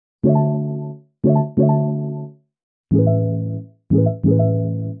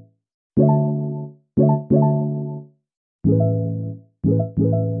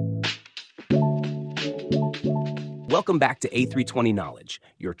Welcome back to A320 Knowledge,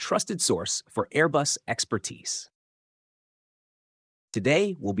 your trusted source for Airbus expertise.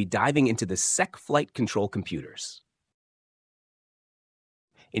 Today, we'll be diving into the SEC flight control computers.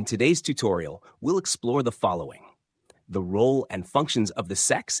 In today's tutorial, we'll explore the following: the role and functions of the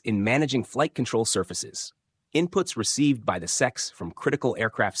SECs in managing flight control surfaces, inputs received by the SECs from critical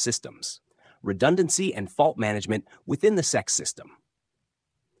aircraft systems, redundancy and fault management within the SEC system.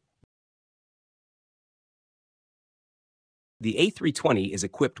 The A320 is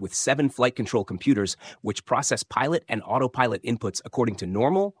equipped with 7 flight control computers which process pilot and autopilot inputs according to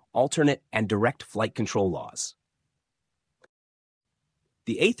normal, alternate, and direct flight control laws.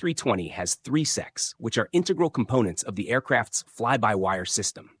 The A320 has 3 SECs, which are integral components of the aircraft's fly-by-wire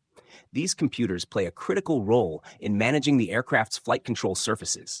system. These computers play a critical role in managing the aircraft's flight control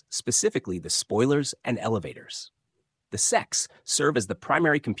surfaces, specifically the spoilers and elevators. The SECs serve as the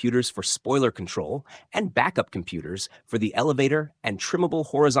primary computers for spoiler control and backup computers for the elevator and trimmable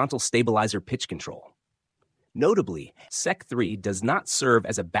horizontal stabilizer pitch control. Notably, SEC 3 does not serve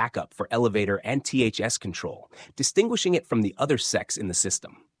as a backup for elevator and THS control, distinguishing it from the other SECs in the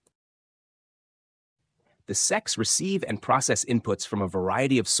system. The SECs receive and process inputs from a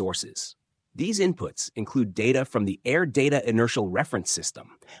variety of sources. These inputs include data from the Air Data Inertial Reference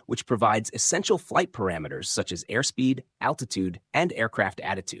System, which provides essential flight parameters such as airspeed, altitude, and aircraft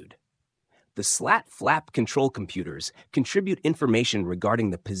attitude. The slat flap control computers contribute information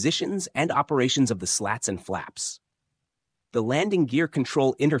regarding the positions and operations of the slats and flaps. The Landing Gear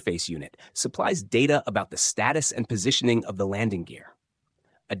Control Interface Unit supplies data about the status and positioning of the landing gear.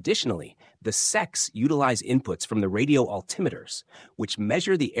 Additionally, the SECs utilize inputs from the radio altimeters, which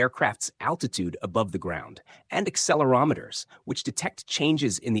measure the aircraft's altitude above the ground, and accelerometers, which detect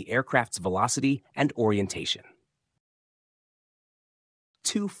changes in the aircraft's velocity and orientation.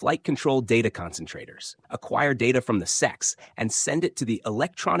 2 flight control data concentrators acquire data from the SECs and send it to the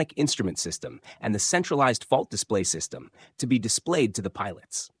electronic instrument system and the centralized fault display system to be displayed to the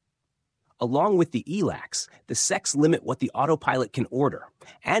pilots. Along with the ELACs, the SECs limit what the autopilot can order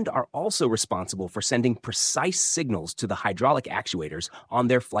and are also responsible for sending precise signals to the hydraulic actuators on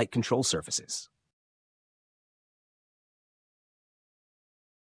their flight control surfaces.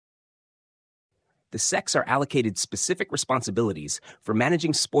 The SECs are allocated specific responsibilities for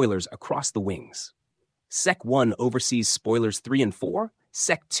managing spoilers across the wings. SEC 1 oversees spoilers 3 and 4,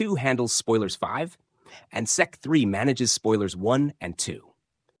 SEC 2 handles spoilers 5, and SEC 3 manages spoilers 1 and 2.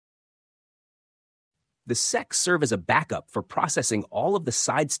 The SECs serve as a backup for processing all of the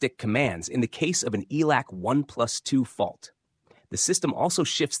side stick commands in the case of an ELAC 1+2 fault. The system also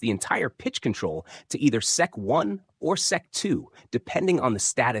shifts the entire pitch control to either SEC 1 or SEC 2, depending on the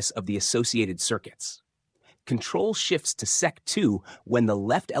status of the associated circuits. Control shifts to SEC 2 when the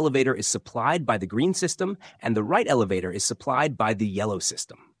left elevator is supplied by the green system and the right elevator is supplied by the yellow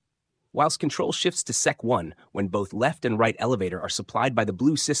system, whilst control shifts to SEC 1 when both left and right elevator are supplied by the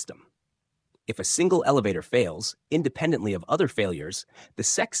blue system. If a single elevator fails, independently of other failures, the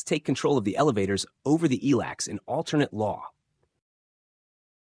SECs take control of the elevators over the ELACs in alternate law.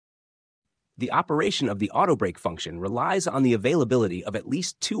 The operation of the auto brake function relies on the availability of at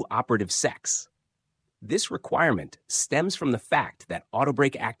least 2 operative SECs. This requirement stems from the fact that auto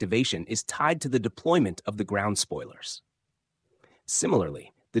brake activation is tied to the deployment of the ground spoilers.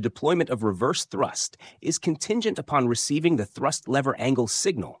 Similarly, the deployment of reverse thrust is contingent upon receiving the thrust lever angle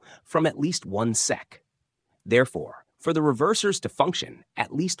signal from at least 1 SEC. Therefore, for the reversers to function,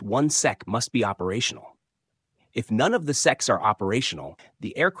 at least 1 SEC must be operational. If none of the SECs are operational,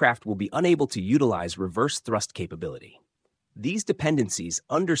 the aircraft will be unable to utilize reverse thrust capability. These dependencies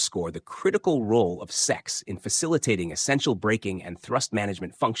underscore the critical role of SECs in facilitating essential braking and thrust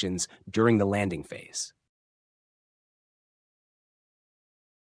management functions during the landing phase.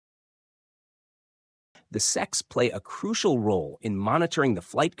 The SECs play a crucial role in monitoring the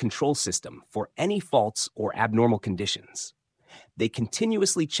flight control system for any faults or abnormal conditions. They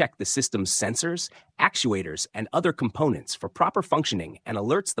continuously check the system's sensors, actuators, and other components for proper functioning and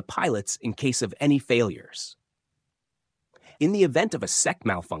alerts the pilots in case of any failures. In the event of a SEC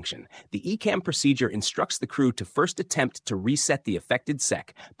malfunction, the ECAM procedure instructs the crew to first attempt to reset the affected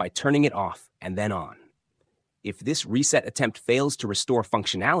SEC by turning it off and then on. If this reset attempt fails to restore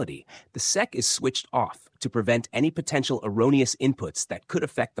functionality, the SEC is switched off to prevent any potential erroneous inputs that could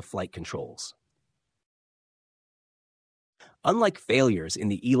affect the flight controls. Unlike failures in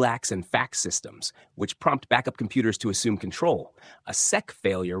the ELACS and FACS systems, which prompt backup computers to assume control, a SEC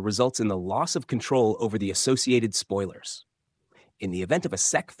failure results in the loss of control over the associated spoilers. In the event of a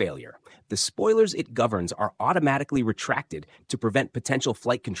SEC failure, the spoilers it governs are automatically retracted to prevent potential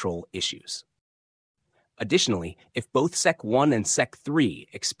flight control issues. Additionally, if both SEC 1 and SEC 3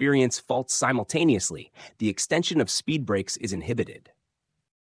 experience faults simultaneously, the extension of speed brakes is inhibited.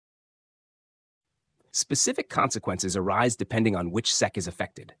 Specific consequences arise depending on which SEC is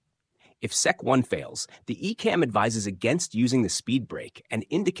affected. If SEC 1 fails, the ECAM advises against using the speed brake and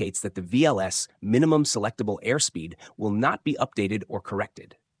indicates that the VLS minimum selectable airspeed will not be updated or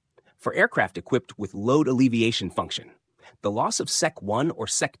corrected. For aircraft equipped with load alleviation function, the loss of SEC 1 or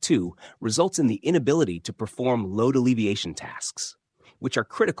SEC 2 results in the inability to perform load alleviation tasks, which are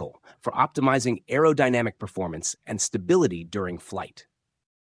critical for optimizing aerodynamic performance and stability during flight.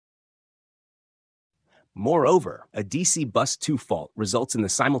 Moreover, a DC bus 2 fault results in the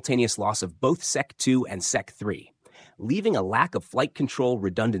simultaneous loss of both SEC 2 and SEC 3, leaving a lack of flight control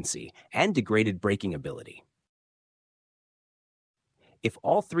redundancy and degraded braking ability. If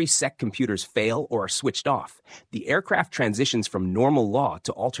all 3 SEC computers fail or are switched off, the aircraft transitions from normal law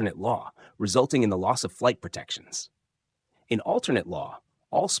to alternate law, resulting in the loss of flight protections. In alternate law,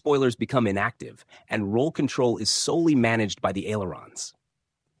 all spoilers become inactive, and roll control is solely managed by the ailerons.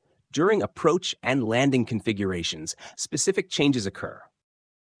 During approach and landing configurations, specific changes occur.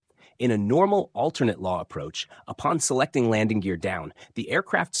 In a normal alternate law approach, upon selecting landing gear down, the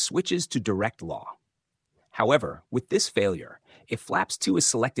aircraft switches to direct law. However, with this failure, if flaps 2 is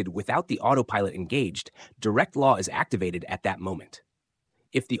selected without the autopilot engaged, direct law is activated at that moment.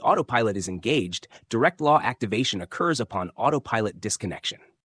 If the autopilot is engaged, direct law activation occurs upon autopilot disconnection.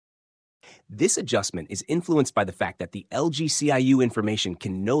 This adjustment is influenced by the fact that the LGCIU information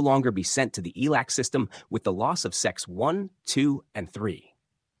can no longer be sent to the ELAC system with the loss of SECs 1, 2, and 3.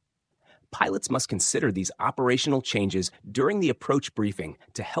 Pilots must consider these operational changes during the approach briefing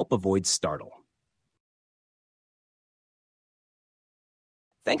to help avoid startle.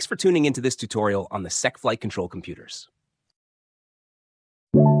 Thanks for tuning into this tutorial on the SEC flight control computers.